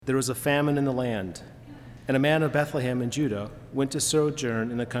There was a famine in the land, and a man of Bethlehem in Judah went to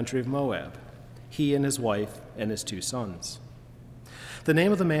sojourn in the country of Moab, he and his wife and his 2 sons. The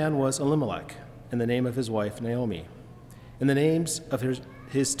name of the man was Elimelech, and the name of his wife Naomi, and the names of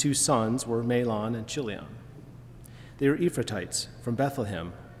his 2 sons were Mahlon and Chilion. They were Ephrathites from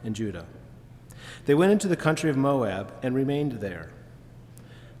Bethlehem in Judah. They went into the country of Moab and remained there.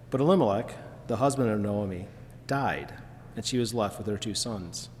 But Elimelech, the husband of Naomi, died, and she was left with her 2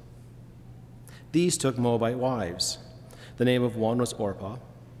 sons. These took Moabite wives. The name of one was Orpah,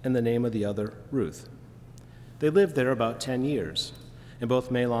 and the name of the other Ruth. They lived there about 10 years, and both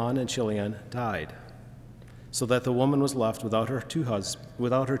Mahlon and Chilion died, so that the woman was left without her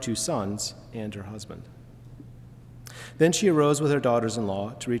 2 sons and her husband. Then she arose with her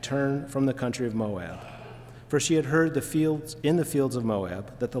daughters-in-law to return from the country of Moab, for she had heard in the fields of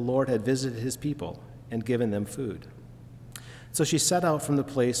Moab that the Lord had visited his people and given them food. So she set out from the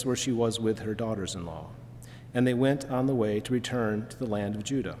place where she was with her daughters-in-law, and they went on the way to return to the land of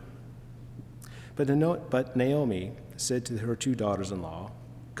Judah. But Naomi said to her 2 daughters-in-law,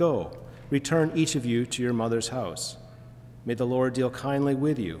 "Go, return each of you to your mother's house. May the Lord deal kindly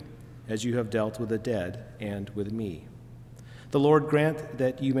with you, as you have dealt with the dead and with me. The Lord grant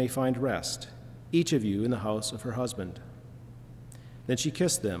that you may find rest, each of you in the house of her husband." Then she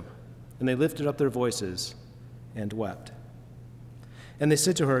kissed them, and they lifted up their voices and wept. And they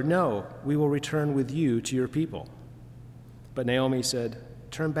said to her, "No, we will return with you to your people." But Naomi said,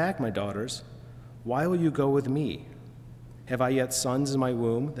 "Turn back, my daughters. Why will you go with me? Have I yet sons in my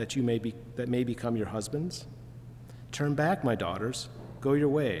womb that may become your husbands? Turn back, my daughters. Go your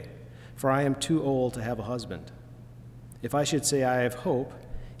way, for I am too old to have a husband. If I should say I have hope,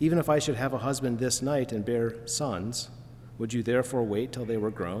 even if I should have a husband this night and bear sons, would you therefore wait till they were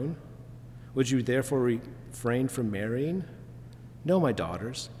grown? Would you therefore refrain from marrying? No, my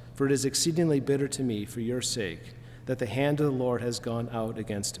daughters, for it is exceedingly bitter to me for your sake that the hand of the Lord has gone out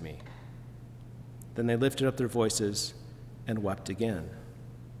against me." Then they lifted up their voices and wept again.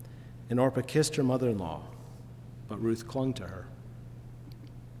 And Orpah kissed her mother-in-law, but Ruth clung to her.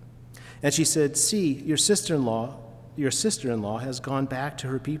 And she said, "See, your sister-in-law has gone back to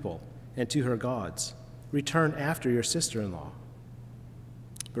her people and to her gods. Return after your sister-in-law."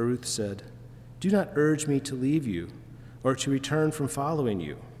 But Ruth said, "Do not urge me to leave you or to return from following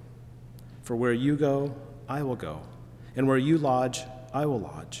you. For where you go, I will go, and where you lodge, I will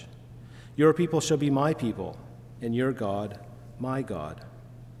lodge. Your people shall be my people, and your God, my God.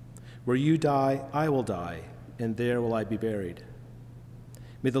 Where you die, I will die, and there will I be buried.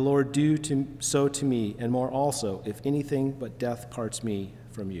 May the Lord do so to me, and more also, if anything but death parts me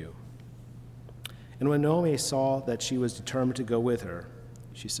from you." And when Naomi saw that she was determined to go with her,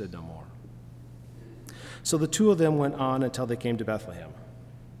 she said no more. So the 2 of them went on until they came to Bethlehem.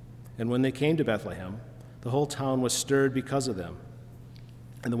 And when they came to Bethlehem, the whole town was stirred because of them.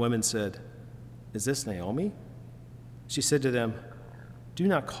 And the women said, "Is this Naomi?" She said to them, "Do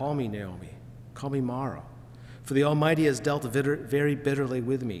not call me Naomi, call me Mara, for the Almighty has dealt very bitterly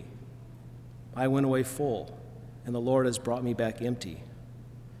with me. I went away full, and the Lord has brought me back empty.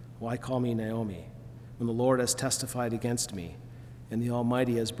 Why call me Naomi, when the Lord has testified against me, and the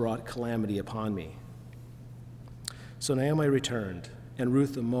Almighty has brought calamity upon me?" So Naomi returned, and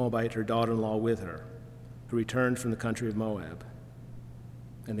Ruth the Moabite, her daughter-in-law, with her, who returned from the country of Moab.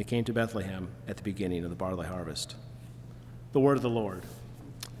 And they came to Bethlehem at the beginning of the barley harvest. The word of the Lord.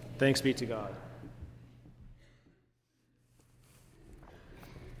 Thanks be to God.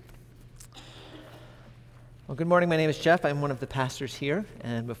 Well, good morning. My name is Jeff. I'm one of the pastors here.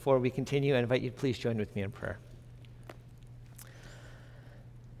 And before we continue, I invite you to please join with me in prayer.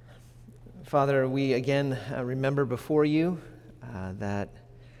 Father, we again remember before you that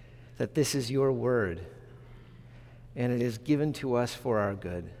this is your word, and it is given to us for our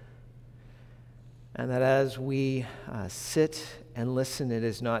good. And that as we sit and listen, it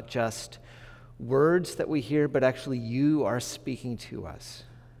is not just words that we hear, but actually you are speaking to us.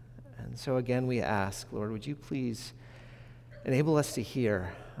 And so again, we ask, Lord, would you please enable us to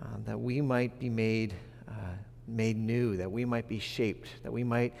hear that we might be made new, that we might be shaped, that we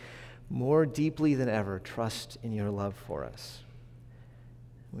might more deeply than ever trust in your love for us.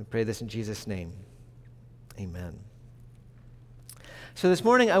 We pray this in Jesus' name. Amen. So this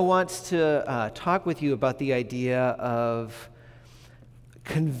morning I want to talk with you about the idea of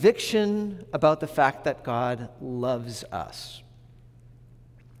conviction about the fact that God loves us.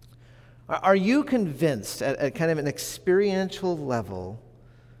 Are you convinced at kind of an experiential level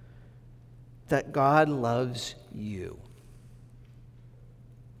that God loves you?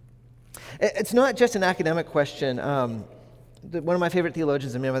 It's not just an academic question. one of my favorite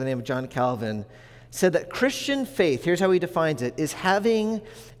theologians, a man by the name of John Calvin, said that Christian faith, here's how he defines it, is having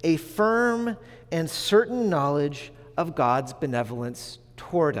a firm and certain knowledge of God's benevolence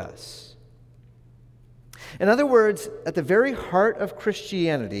toward us. In other words, at the very heart of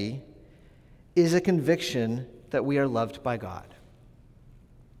Christianity is a conviction that we are loved by God.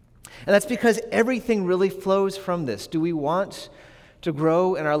 And that's because everything really flows from this. Do we want to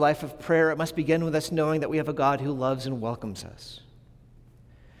grow in our life of prayer? It must begin with us knowing that we have a God who loves and welcomes us.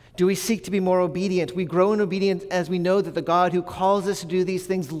 Do we seek to be more obedient? We grow in obedience as we know that the God who calls us to do these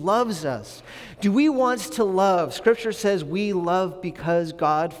things loves us. Do we want to love? Scripture says we love because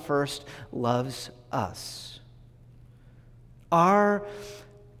God first loves us. Our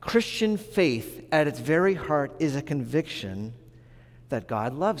Christian faith at its very heart is a conviction that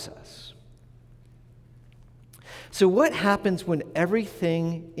God loves us. So what happens when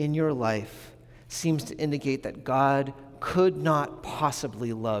everything in your life seems to indicate that God could not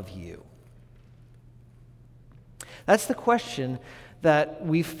possibly love you? That's the question that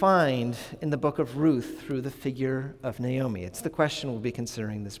we find in the book of Ruth through the figure of Naomi. It's the question we'll be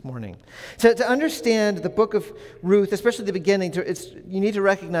considering this morning. To understand the book of Ruth, especially the beginning, you need to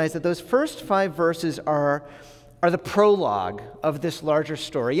recognize that those first 5 verses are the prologue of this larger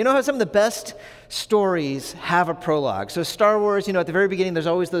story. You know how some of the best stories have a prologue? So Star Wars, at the very beginning, there's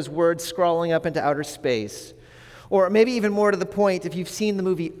always those words scrawling up into outer space. Or maybe even more to the point, if you've seen the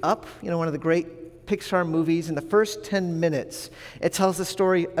movie Up, one of the great Pixar movies, in the first 10 minutes, it tells the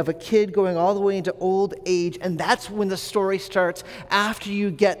story of a kid going all the way into old age, and that's when the story starts, after you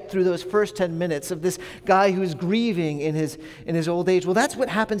get through those first 10 minutes of this guy who's grieving in his old age. Well, that's what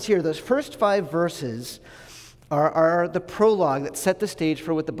happens here. Those first 5 verses are the prologue that set the stage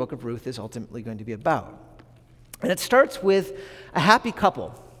for what the book of Ruth is ultimately going to be about. And it starts with a happy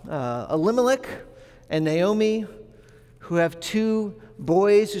couple, Elimelech and Naomi, who have 2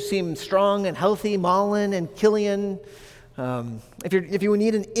 boys who seem strong and healthy, Malin and Kilian. If you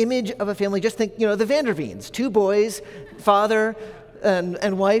need an image of a family, just think, the Vanderveens, 2 boys, father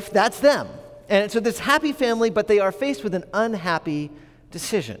and wife, that's them. And so this happy family, but they are faced with an unhappy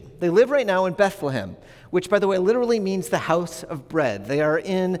decision. They live right now in Bethlehem, which, by the way, literally means the house of bread. They are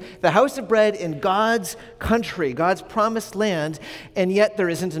in the house of bread in God's country, God's promised land, and yet there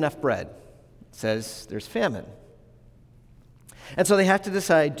isn't enough bread. It says there's famine. And so they have to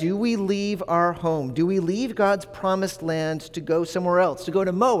decide, do we leave our home? Do we leave God's promised land to go somewhere else, to go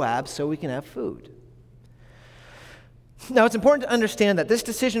to Moab so we can have food? Now, it's important to understand that this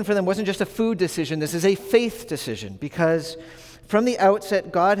decision for them wasn't just a food decision. This is a faith decision, because from the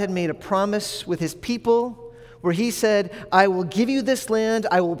outset, God had made a promise with his people where he said, I will give you this land,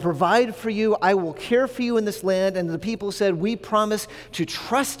 I will provide for you, I will care for you in this land. And the people said, we promise to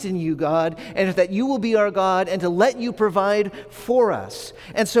trust in you, God, and that you will be our God and to let you provide for us.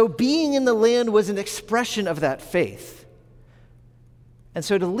 And so being in the land was an expression of that faith. And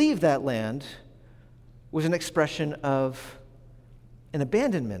so to leave that land was an expression of an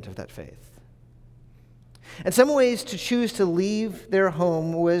abandonment of that faith. In some ways, to choose to leave their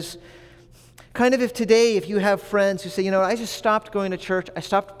home was kind of if you have friends who say, I just stopped going to church, I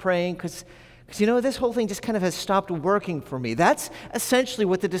stopped praying because this whole thing just kind of has stopped working for me. That's essentially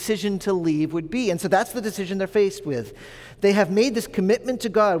what the decision to leave would be. And so that's the decision they're faced with. They have made this commitment to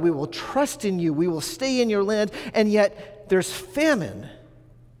God. We will trust in you. We will stay in your land. And yet there's famine.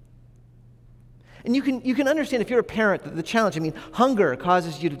 And you can understand if you're a parent that the challenge, hunger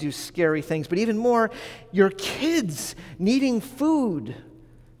causes you to do scary things, but even more, your kids needing food.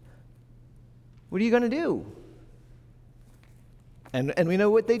 What are you going to do? And we know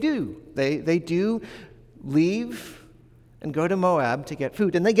what they do. They do leave and go to Moab to get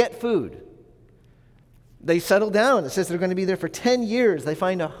food, and they get food. They settle down. It says they're going to be there for 10 years. They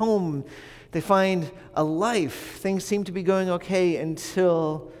find a home. They find a life. Things seem to be going okay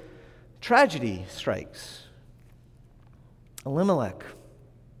until tragedy strikes. Elimelech,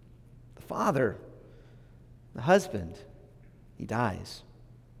 the father, the husband, he dies.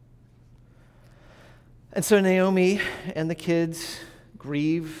 And so Naomi and the kids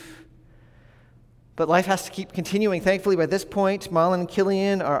grieve, but life has to keep continuing. Thankfully, by this point, Malin and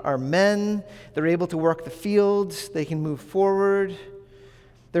Kilian are men. They're able to work the fields. They can move forward.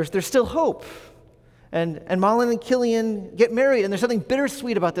 There's still hope. And Malin and Kilian get married, and there's something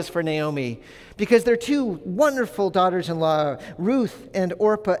bittersweet about this for Naomi, because they're 2 wonderful daughters-in-law, Ruth and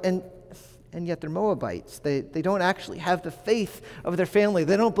Orpah, and yet they're Moabites. They don't actually have the faith of their family.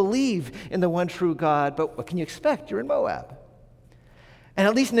 They don't believe in the one true God, but what can you expect? You're in Moab. And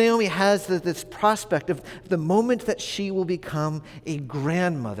at least Naomi has this prospect of the moment that she will become a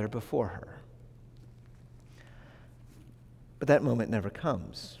grandmother before her. But that moment never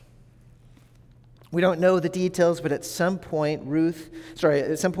comes. We don't know the details, but at some point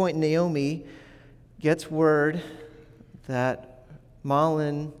Naomi gets word that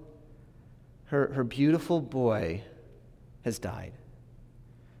Mahlon, her beautiful boy, has died.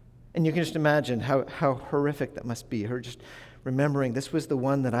 And you can just imagine how horrific that must be. Her just remembering, this was the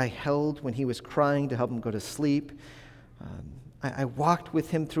one that I held when he was crying to help him go to sleep. I walked with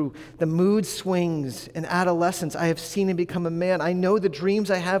him through the mood swings and adolescence. I have seen him become a man. I know the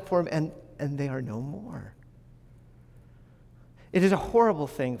dreams I have for him, and they are no more. It is a horrible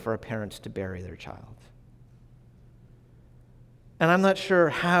thing for a parent to bury their child. And I'm not sure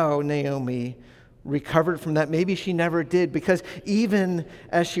how Naomi recovered from that. Maybe she never did, because even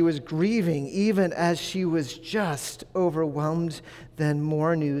as she was grieving, even as she was just overwhelmed, then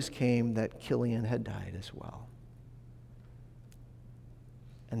more news came that Chilion had died as well.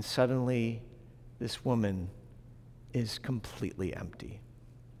 And suddenly, this woman is completely empty.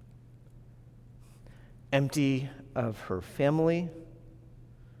 Empty of her family,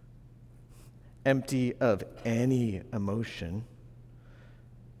 empty of any emotion,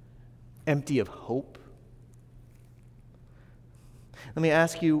 empty of hope. Let me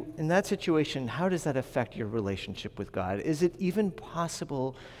ask you, in that situation, how does that affect your relationship with God? Is it even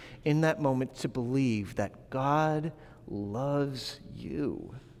possible in that moment to believe that God loves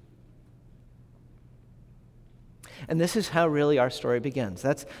you? And this is how really our story begins.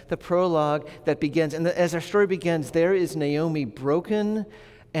 That's the prologue that begins. And as our story begins, there is Naomi broken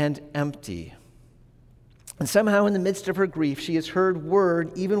and empty. And somehow in the midst of her grief, she has heard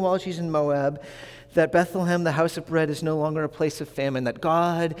word, even while she's in Moab, that Bethlehem, the house of bread, is no longer a place of famine, that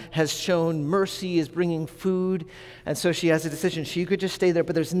God has shown mercy, is bringing food. And so she has a decision. She could just stay there,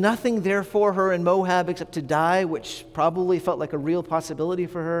 but there's nothing there for her in Moab except to die, which probably felt like a real possibility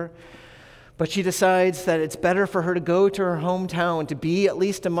for her. But she decides that it's better for her to go to her hometown, to be at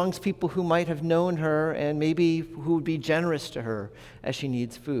least amongst people who might have known her and maybe who would be generous to her as she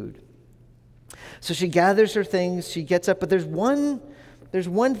needs food. So she gathers her things, she gets up, but there's one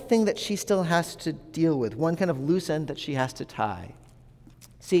thing that she still has to deal with, one kind of loose end that she has to tie.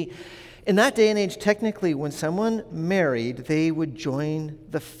 See, in that day and age, technically, when someone married, they would join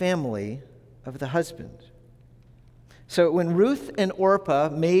the family of the husband. So when Ruth and Orpah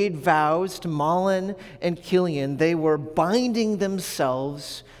made vows to Mahlon and Chilion, they were binding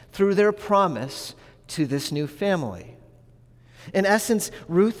themselves through their promise to this new family. In essence,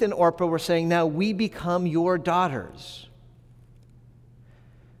 Ruth and Orpah were saying, now we become your daughters.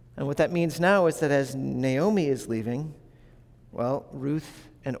 And what that means now is that as Naomi is leaving, well, Ruth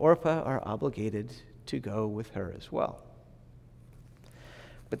and Orpah are obligated to go with her as well.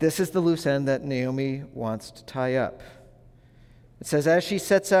 But this is the loose end that Naomi wants to tie up. It says, as she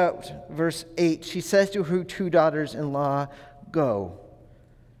sets out, verse 8, she says to her two daughters-in-law, go,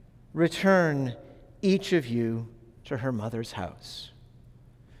 return each of you to her mother's house.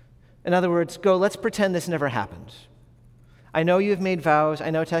 In other words, go, let's pretend this never happened. I know you've made vows. I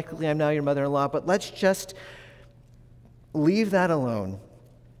know technically I'm now your mother-in-law, but let's just leave that alone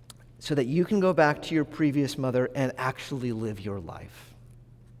so that you can go back to your previous mother and actually live your life.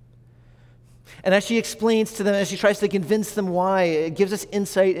 And as she explains to them, as she tries to convince them why, it gives us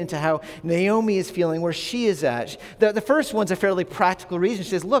insight into how Naomi is feeling, where she is at. The first one's a fairly practical reason.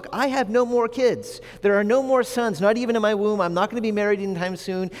 She says, look, I have no more kids. There are no more sons, not even in my womb. I'm not going to be married anytime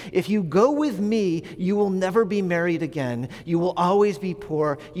soon. If you go with me, you will never be married again. You will always be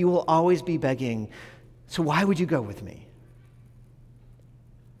poor. You will always be begging. So why would you go with me?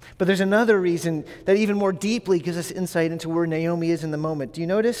 But there's another reason that even more deeply gives us insight into where Naomi is in the moment. Do you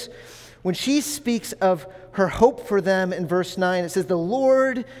notice? When she speaks of her hope for them in verse 9, it says, the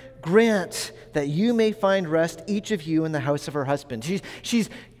Lord grant that you may find rest, each of you in the house of her husband. She's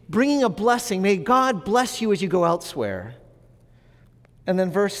bringing a blessing. May God bless you as you go elsewhere. And then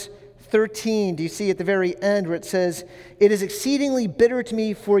verse 13, do you see at the very end where it says, it is exceedingly bitter to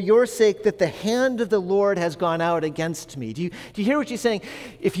me for your sake that the hand of the Lord has gone out against me. Do you hear what she's saying?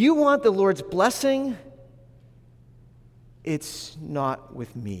 If you want the Lord's blessing, it's not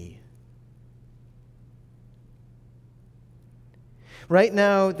with me. Right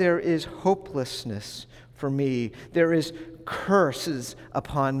now, there is hopelessness for me. There is curses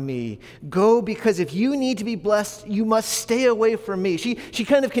upon me. Go, because if you need to be blessed, you must stay away from me. She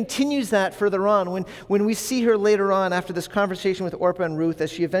kind of continues that further on. When we see her later on, after this conversation with Orpah and Ruth, as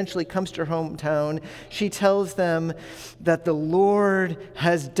she eventually comes to her hometown, she tells them that the Lord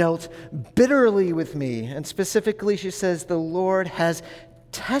has dealt bitterly with me. And specifically, she says, the Lord has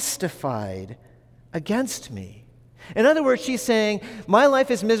testified against me. In other words, she's saying, my life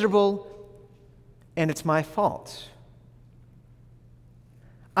is miserable, and it's my fault.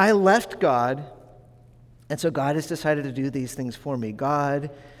 I left God, and so God has decided to do these things for me.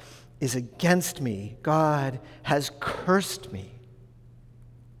 God is against me. God has cursed me.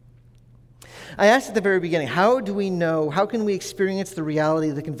 I asked at the very beginning, how can we experience the reality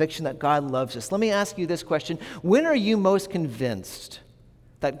of the conviction that God loves us? Let me ask you this question. When are you most convinced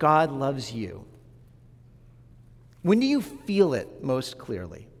that God loves you? When do you feel it most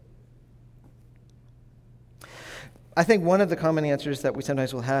clearly? I think one of the common answers that we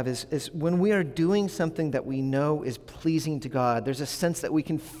sometimes will have is when we are doing something that we know is pleasing to God. There's a sense that we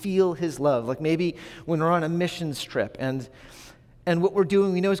can feel his love. Like maybe when we're on a missions trip and what we're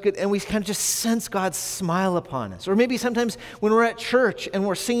doing we know is good, and we kind of just sense God's smile upon us. Or maybe sometimes when we're at church and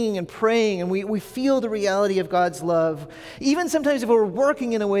we're singing and praying and we feel the reality of God's love. Even sometimes if we're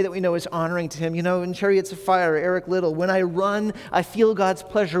working in a way that we know is honoring to him. In Chariots of Fire, Eric Liddell, when I run, I feel God's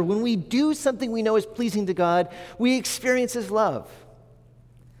pleasure. When we do something we know is pleasing to God, we experience his love.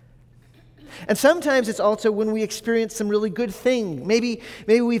 And sometimes it's also when we experience some really good thing. Maybe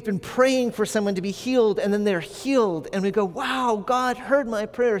we've been praying for someone to be healed, and then they're healed, and we go, wow, God heard my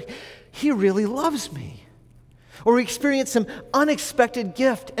prayer. He really loves me. Or we experience some unexpected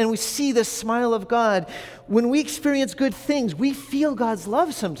gift, and we see the smile of God. When we experience good things, we feel God's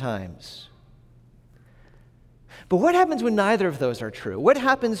love sometimes. But what happens when neither of those are true? What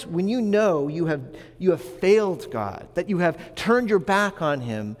happens when you know you have failed God, that you have turned your back on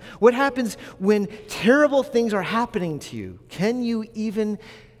him? What happens when terrible things are happening to you? Can you even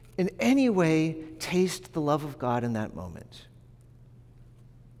in any way taste the love of God in that moment?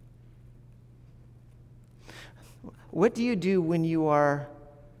 What do you do when you are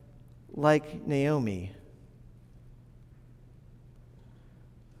like Naomi?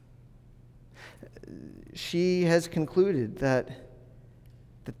 She has concluded that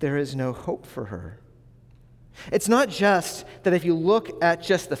there is no hope for her. It's not just that if you look at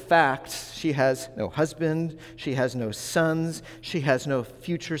just the facts, she has no husband, she has no sons, she has no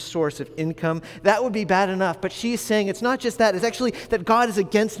future source of income. That would be bad enough. But she's saying it's not just that, it's actually that God is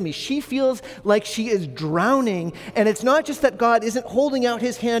against me. She feels like she is drowning, and it's not just that God isn't holding out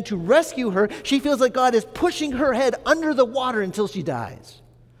his hand to rescue her. She feels like God is pushing her head under the water until she dies.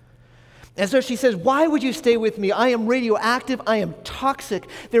 And so she says, why would you stay with me? I am radioactive. I am toxic.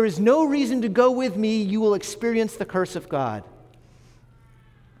 There is no reason to go with me. You will experience the curse of God.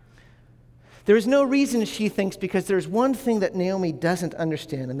 There is no reason, she thinks, because there's one thing that Naomi doesn't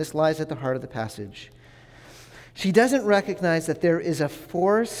understand, and this lies at the heart of the passage. She doesn't recognize that there is a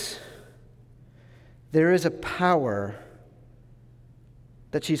force, there is a power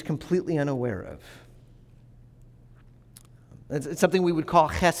that she's completely unaware of. It's something we would call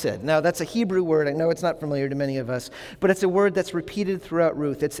chesed. Now, that's a Hebrew word. I know it's not familiar to many of us, but it's a word that's repeated throughout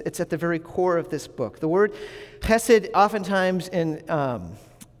Ruth. It's at the very core of this book. The word chesed, oftentimes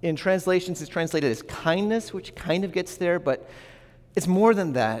in translations, is translated as kindness, which kind of gets there, but it's more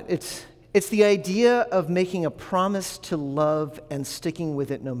than that. It's the idea of making a promise to love and sticking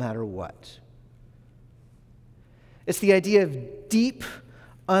with it no matter what. It's the idea of deep,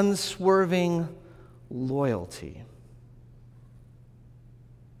 unswerving loyalty.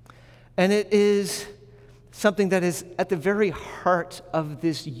 And it is something that is at the very heart of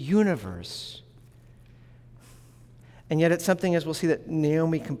this universe. And yet it's something, as we'll see, that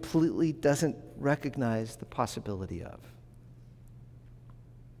Naomi completely doesn't recognize the possibility of.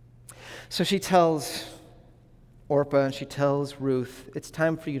 So she tells Orpah and she tells Ruth, it's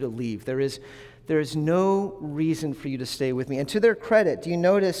time for you to leave. There is no reason for you to stay with me. And to their credit, do you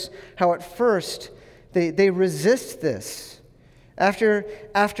notice how at first they resist this?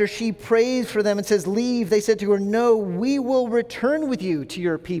 After she prays for them and says, leave, they said to her, no, we will return with you to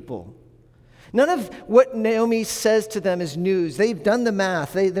your people. None of what Naomi says to them is news. They've done the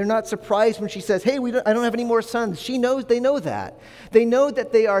math. They're not surprised when she says, hey, I don't have any more sons. They know that. They know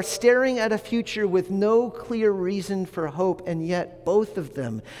that they are staring at a future with no clear reason for hope, and yet both of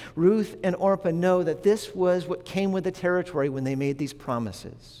them, Ruth and Orpah, know that this was what came with the territory when they made these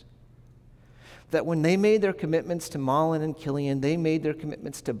promises. That when they made their commitments to Mahlon and Chilion, they made their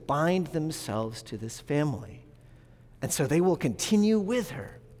commitments to bind themselves to this family. And so they will continue with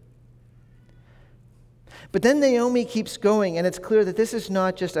her. But then Naomi keeps going, and it's clear that this is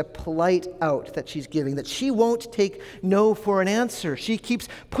not just a polite out that she's giving, that she won't take no for an answer. She keeps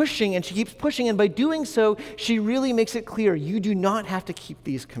pushing, and by doing so, she really makes it clear, you do not have to keep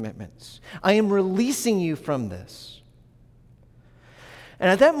these commitments. I am releasing you from this. And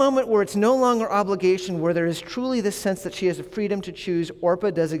at that moment where it's no longer obligation, where there is truly this sense that she has a freedom to choose,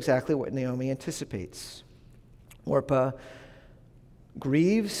 Orpah does exactly what Naomi anticipates. Orpah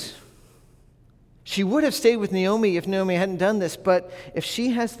grieves. She would have stayed with Naomi if Naomi hadn't done this, but if she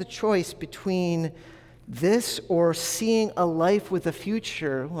has the choice between this or seeing a life with a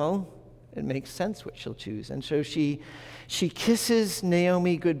future, well, it makes sense what she'll choose. And so she kisses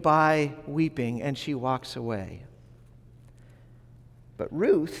Naomi goodbye, weeping, and she walks away. But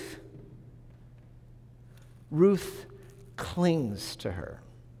Ruth clings to her.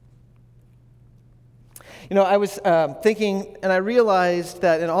 I was thinking, and I realized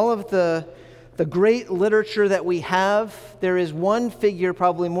that in all of the great literature that we have, there is one figure,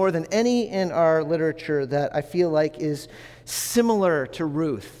 probably more than any in our literature, that I feel like is similar to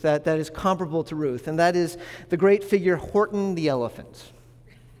Ruth, that is comparable to Ruth, and that is the great figure Horton the elephant.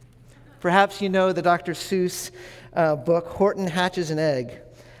 Perhaps you know the Dr. Seuss book, Horton Hatches an Egg.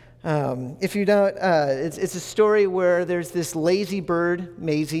 If you don't, it's a story where there's this lazy bird,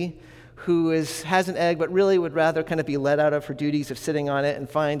 Maisie, who has an egg but really would rather kind of be let out of her duties of sitting on it, and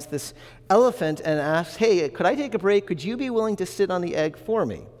finds this elephant and asks, "Hey, could I take a break? Could you be willing to sit on the egg for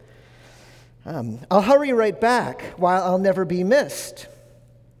me? I'll hurry right back while I'll never be missed."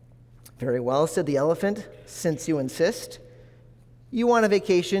 "Very well," said the elephant, "since you insist. You want a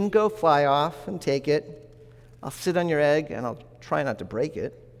vacation, go fly off and take it. I'll sit on your egg and I'll try not to break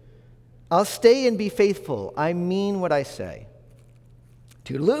it. I'll stay and be faithful. I mean what I say."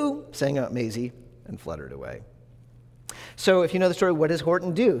 "Toodaloo," sang out Maisie and fluttered away. So if you know the story, what does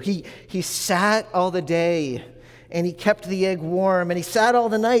Horton do? He sat all the day and he kept the egg warm, and he sat all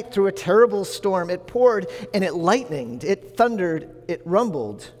the night through a terrible storm. It poured and it lightened, it thundered, it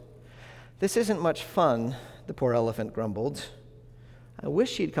rumbled. "This isn't much fun," the poor elephant grumbled. "I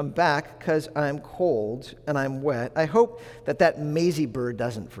wish she'd come back, 'cause I'm cold and I'm wet. I hope that Maisie bird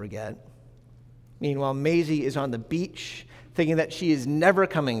doesn't forget." Meanwhile, Maisie is on the beach, thinking that she is never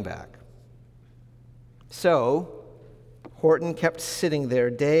coming back. So Horton kept sitting there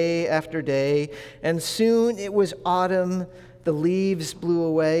day after day, and soon it was autumn, the leaves blew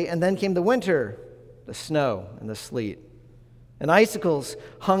away, and then came the winter, the snow and the sleet, and icicles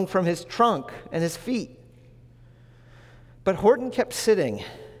hung from his trunk and his feet. But Horton kept sitting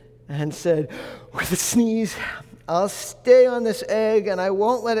and said, with a sneeze, "I'll stay on this egg and I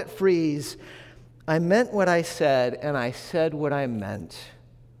won't let it freeze. I meant what I said, and I said what I meant.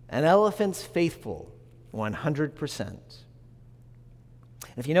 An elephant's faithful 100%.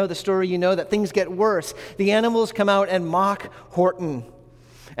 If you know the story, you know that things get worse. The animals come out and mock Horton.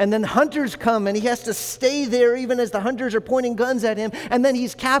 And then hunters come, and he has to stay there even as the hunters are pointing guns at him. And then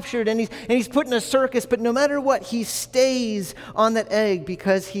he's captured, and he's put in a circus. But no matter what, he stays on that egg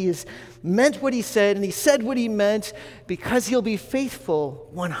because he has meant what he said, and he said what he meant, because he'll be faithful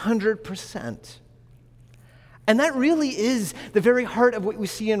 100%. And that really is the very heart of what we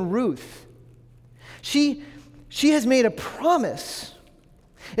see in Ruth. She has made a promise.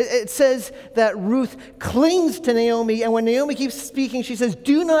 It says that Ruth clings to Naomi, and when Naomi keeps speaking, she says,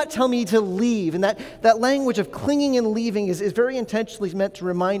 "Do not tell me to leave." And that language of clinging and leaving is very intentionally meant to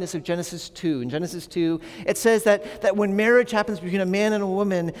remind us of Genesis 2. In Genesis 2, it says that when marriage happens between a man and a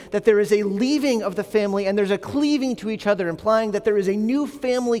woman, that there is a leaving of the family and there's a cleaving to each other, implying that there is a new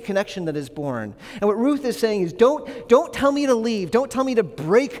family connection that is born. And what Ruth is saying is, don't tell me to leave. Don't tell me to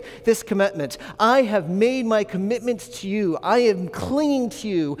break this commitment. I have made my commitment to you. I am clinging to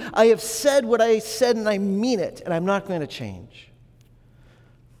you. I have said what I said, and I mean it, and I'm not going to change.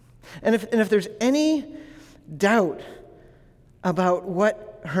 And if there's any doubt about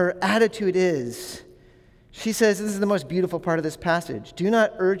what her attitude is, she says, this is the most beautiful part of this passage: "Do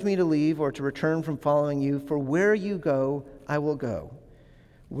not urge me to leave or to return from following you, for where you go, I will go.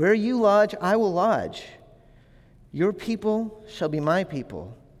 Where you lodge, I will lodge. Your people shall be my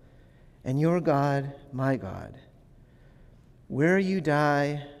people, and your God, my God. Where you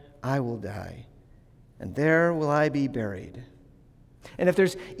die, I will die, and there will I be buried." And if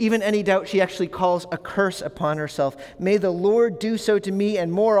there's even any doubt, she actually calls a curse upon herself. "May the Lord do so to me,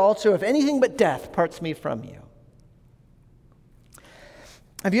 and more also, if anything but death parts me from you."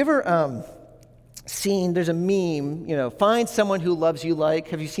 Have you ever seen, there's a meme, find someone who loves you like,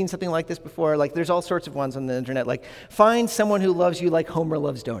 have you seen something like this before? Like, there's all sorts of ones on the internet, like, find someone who loves you like Homer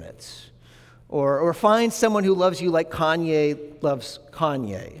loves donuts. Or find someone who loves you like Kanye loves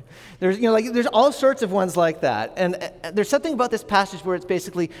Kanye. There's all sorts of ones like that. And there's something about this passage where it's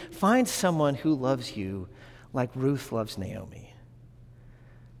basically, find someone who loves you like Ruth loves Naomi.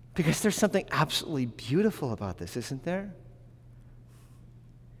 Because there's something absolutely beautiful about this, isn't there?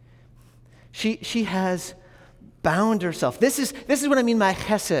 She has bound herself. This is what I mean by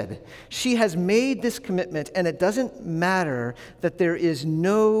chesed. She has made this commitment, and it doesn't matter that there is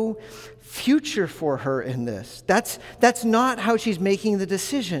no future for her in this. That's not how she's making the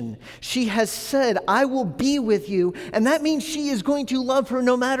decision. She has said, I will be with you, and that means she is going to love her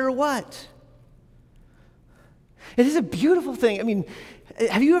no matter what. It is a beautiful thing. I mean,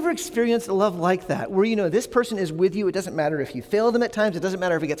 have you ever experienced a love like that, where you know this person is with you? It doesn't matter if you fail them at times. It doesn't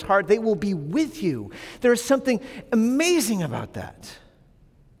matter if it gets hard. They will be with you. There is something amazing about that.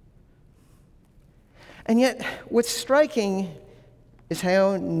 And yet, what's striking is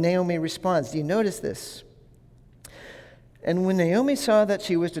how Naomi responds. Do you notice this? And when Naomi saw that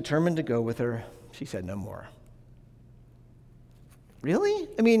she was determined to go with her, she said no more. Really?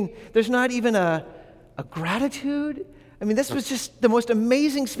 I mean, there's not even a gratitude. I mean, this was just the most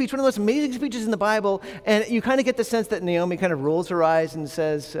amazing speech, one of the most amazing speeches in the Bible, and you kind of get the sense that Naomi kind of rolls her eyes and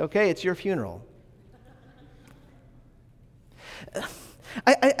says, okay, it's your funeral.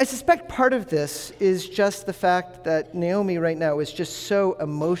 I suspect part of this is just the fact that Naomi right now is just so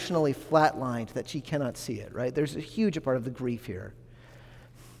emotionally flatlined that she cannot see it, right? There's a huge part of the grief here.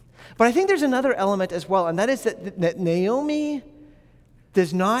 But I think there's another element as well, and that is that Naomi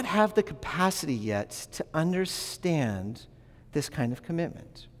does not have the capacity yet to understand this kind of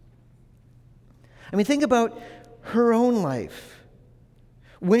commitment. I mean, think about her own life.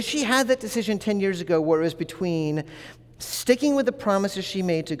 When she had that decision 10 years ago where it was between sticking with the promises she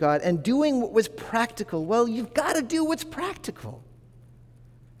made to God and doing what was practical, well, you've got to do what's practical.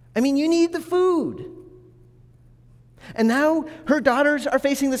 I mean, you need the food. And now her daughters are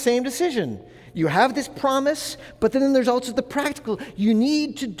facing the same decision. You have this promise, but then there's also the practical. You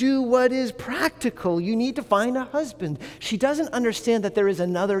need to do what is practical. You need to find a husband. She doesn't understand that there is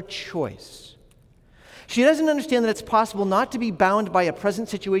another choice. She doesn't understand that it's possible not to be bound by a present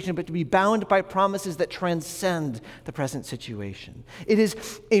situation, but to be bound by promises that transcend the present situation. It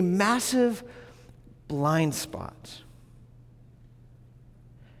is a massive blind spot.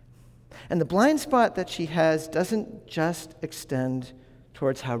 And the blind spot that she has doesn't just extend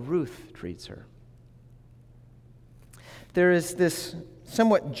towards how Ruth treats her. There is this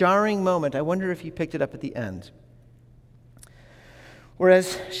somewhat jarring moment. I wonder if you picked it up at the end.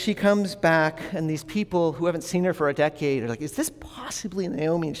 Whereas she comes back, and these people who haven't seen her for a decade are like, is this possibly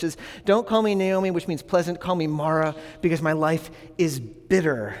Naomi? And she says, don't call me Naomi, which means pleasant. Call me Mara, because my life is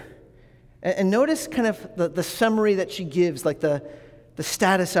bitter. And notice kind of the summary that she gives, like the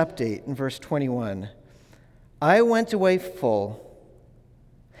status update in verse 21. I went away full,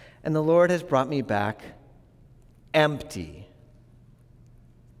 and the Lord has brought me back empty.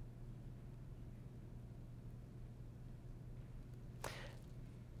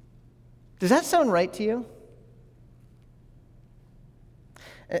 Does that sound right to you?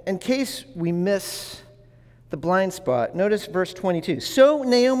 In case we miss the blind spot, notice verse 22. So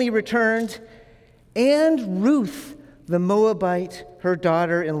Naomi returned, and Ruth, the Moabite, her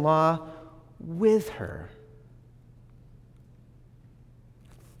daughter-in-law, with her.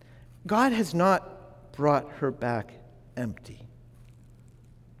 God has not brought her back empty.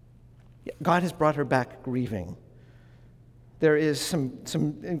 God has brought her back grieving. There is some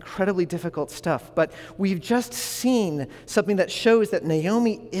incredibly difficult stuff, but we've just seen something that shows that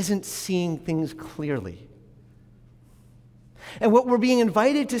Naomi isn't seeing things clearly. And what we're being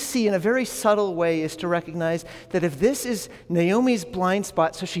invited to see in a very subtle way is to recognize that if this is Naomi's blind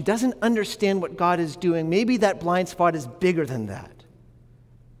spot, so she doesn't understand what God is doing, maybe that blind spot is bigger than that.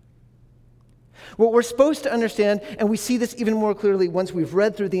 What we're supposed to understand, and we see this even more clearly once we've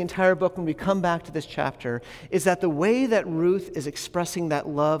read through the entire book, when we come back to this chapter, is that the way that Ruth is expressing that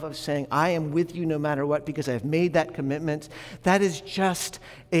love of saying, I am with you no matter what because I've made that commitment, that is just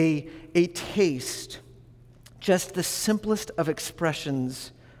a taste, just the simplest of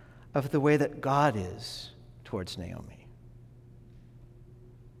expressions of the way that God is towards Naomi.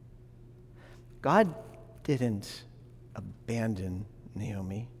 God didn't abandon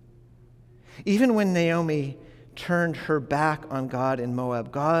Naomi. Even when Naomi turned her back on God in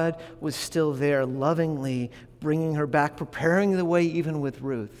Moab, God was still there, lovingly bringing her back, preparing the way even with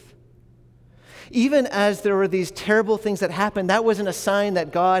Ruth. Even as there were these terrible things that happened, that wasn't a sign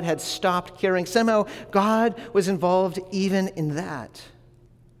that God had stopped caring. Somehow, God was involved even in that.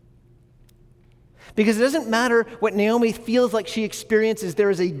 Because it doesn't matter what Naomi feels like she experiences, there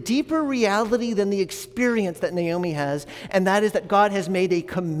is a deeper reality than the experience that Naomi has, and that is that God has made a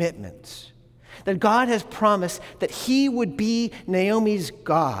commitment. That God has promised that he would be Naomi's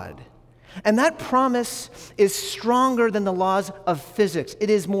God. And that promise is stronger than the laws of physics. It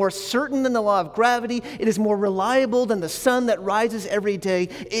is more certain than the law of gravity. It is more reliable than the sun that rises every day.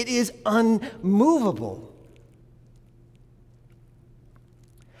 It is unmovable.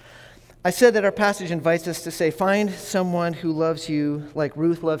 I said that our passage invites us to say, find someone who loves you like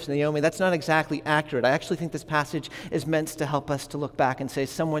Ruth loves Naomi. That's not exactly accurate. I actually think this passage is meant to help us to look back and say,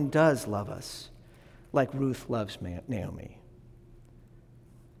 someone does love us like Ruth loves Naomi.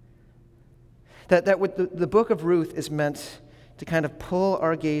 That what the book of Ruth is meant to kind of pull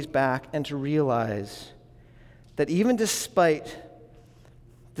our gaze back and to realize that even despite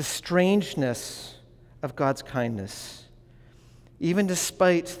the strangeness of God's kindness, even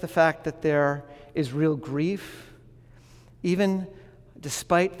despite the fact that there is real grief, even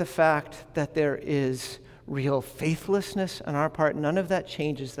despite the fact that there is real faithlessness on our part, none of that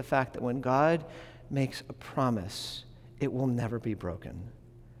changes the fact that when God makes a promise, it will never be broken.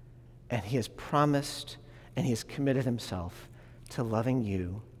 And he has promised and he has committed himself to loving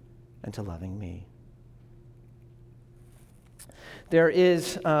you and to loving me. There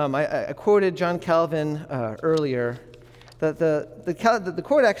is, I quoted John Calvin earlier. The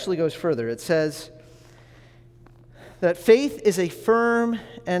quote actually goes further. It says that faith is a firm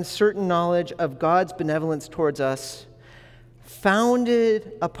and certain knowledge of God's benevolence towards us,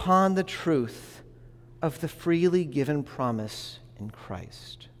 founded upon the truth of the freely given promise in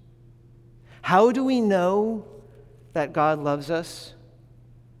Christ. How do we know that God loves us?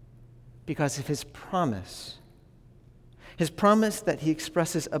 Because of his promise. His promise that he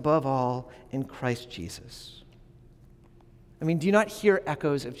expresses above all in Christ Jesus. I mean, do you not hear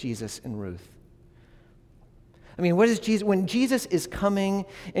echoes of Jesus in Ruth? I mean, what is Jesus? When Jesus is coming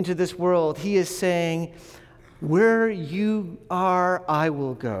into this world, he is saying, where you are, I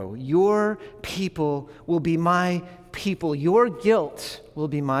will go. Your people will be my people. Your guilt will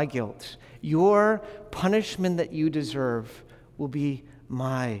be my guilt. Your punishment that you deserve will be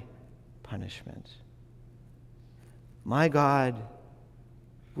my punishment. My God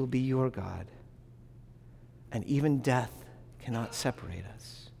will be your God. And even death cannot separate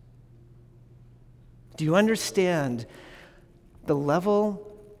us. Do you understand the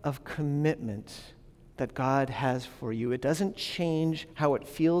level of commitment that God has for you? It doesn't change how it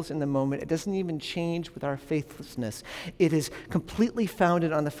feels in the moment. It doesn't even change with our faithlessness. It is completely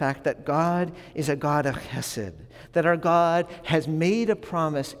founded on the fact that God is a God of chesed, that our God has made a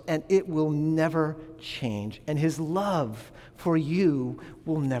promise and it will never change, and his love for you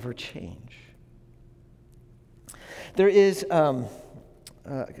will never change. There is a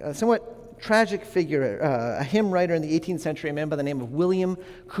somewhat tragic figure, a hymn writer in the 18th century, a man by the name of William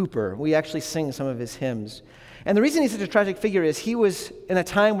Cowper. We actually sing some of his hymns. And the reason he's such a tragic figure is he was in a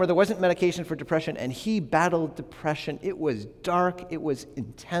time where there wasn't medication for depression, and he battled depression. It was dark. It was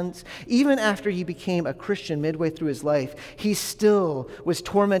intense. Even after he became a Christian midway through his life, he still was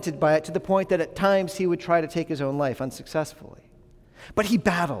tormented by it to the point that at times he would try to take his own life unsuccessfully. But he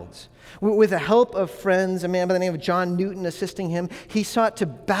battled. With the help of friends, a man by the name of John Newton assisting him, he sought to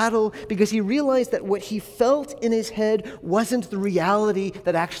battle because he realized that what he felt in his head wasn't the reality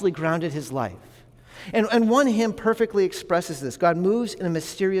that actually grounded his life. And one hymn perfectly expresses this. God moves in a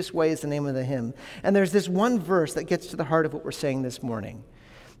mysterious way is the name of the hymn. And there's this one verse that gets to the heart of what we're saying this morning.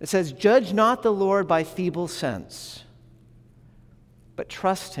 It says, "Judge not the Lord by feeble sense, but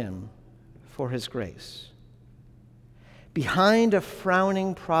trust him for his grace. Behind a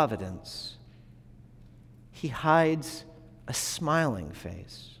frowning providence, he hides a smiling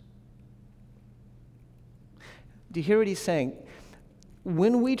face." Do you hear what he's saying?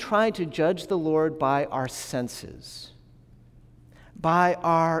 When we try to judge the Lord by our senses, by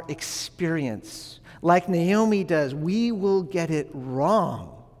our experience, like Naomi does, we will get it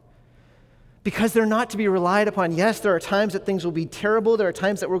wrong. Because they're not to be relied upon. Yes, there are times that things will be terrible. There are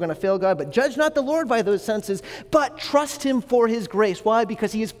times that we're going to fail God. But judge not the Lord by those senses, but trust him for his grace. Why?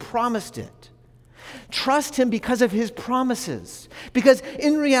 Because he has promised it. Trust him because of his promises. Because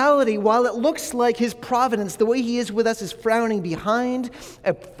in reality, while it looks like his providence, the way he is with us is frowning, behind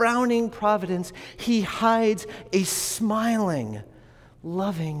a frowning providence, he hides a smiling,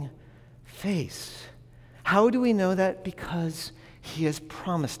 loving face. How do we know that? Because he has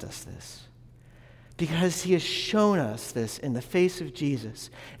promised us this. Because he has shown us this in the face of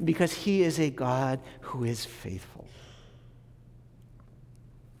Jesus. And because he is a God who is faithful.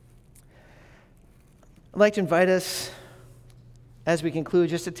 I'd like to invite us, as we conclude,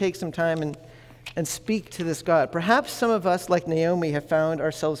 just to take some time and speak to this God. Perhaps some of us, like Naomi, have found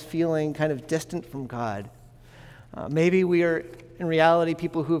ourselves feeling kind of distant from God. Maybe we are, in reality,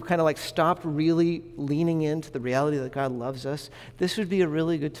 people who have kind of like stopped really leaning into the reality that God loves us. This would be a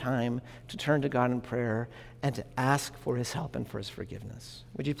really good time to turn to God in prayer and to ask for his help and for his forgiveness.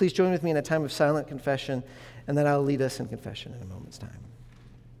 Would you please join with me in a time of silent confession, and then I'll lead us in confession in a moment's time.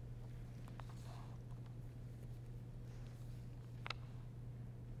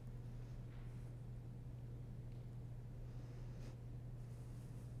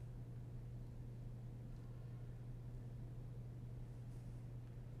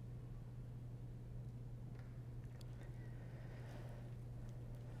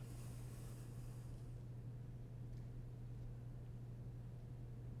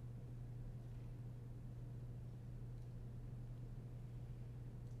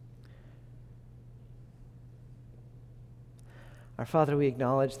 Our Father, we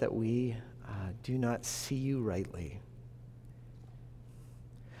acknowledge that we do not see you rightly.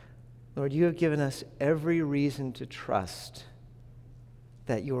 Lord, you have given us every reason to trust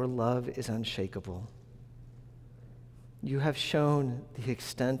that your love is unshakable. You have shown the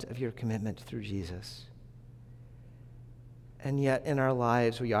extent of your commitment through Jesus. And yet in our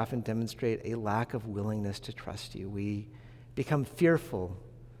lives, we often demonstrate a lack of willingness to trust you. We become fearful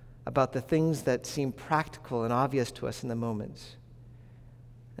about the things that seem practical and obvious to us in the moment.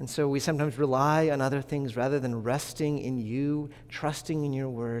 And so we sometimes rely on other things rather than resting in you, trusting in your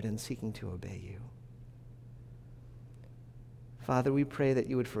word, and seeking to obey you. Father, we pray that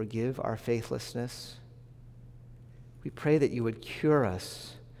you would forgive our faithlessness. We pray that you would cure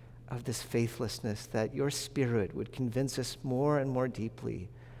us of this faithlessness, that your Spirit would convince us more and more deeply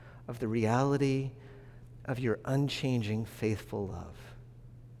of the reality of your unchanging, faithful love.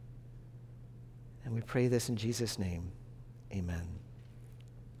 And we pray this in Jesus' name. Amen.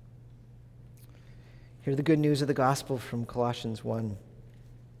 Hear the good news of the gospel from Colossians 1.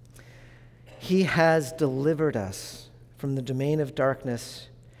 He has delivered us from the domain of darkness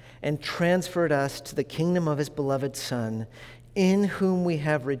and transferred us to the kingdom of his beloved Son, in whom we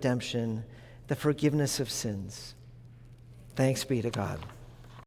have redemption, the forgiveness of sins. Thanks be to God.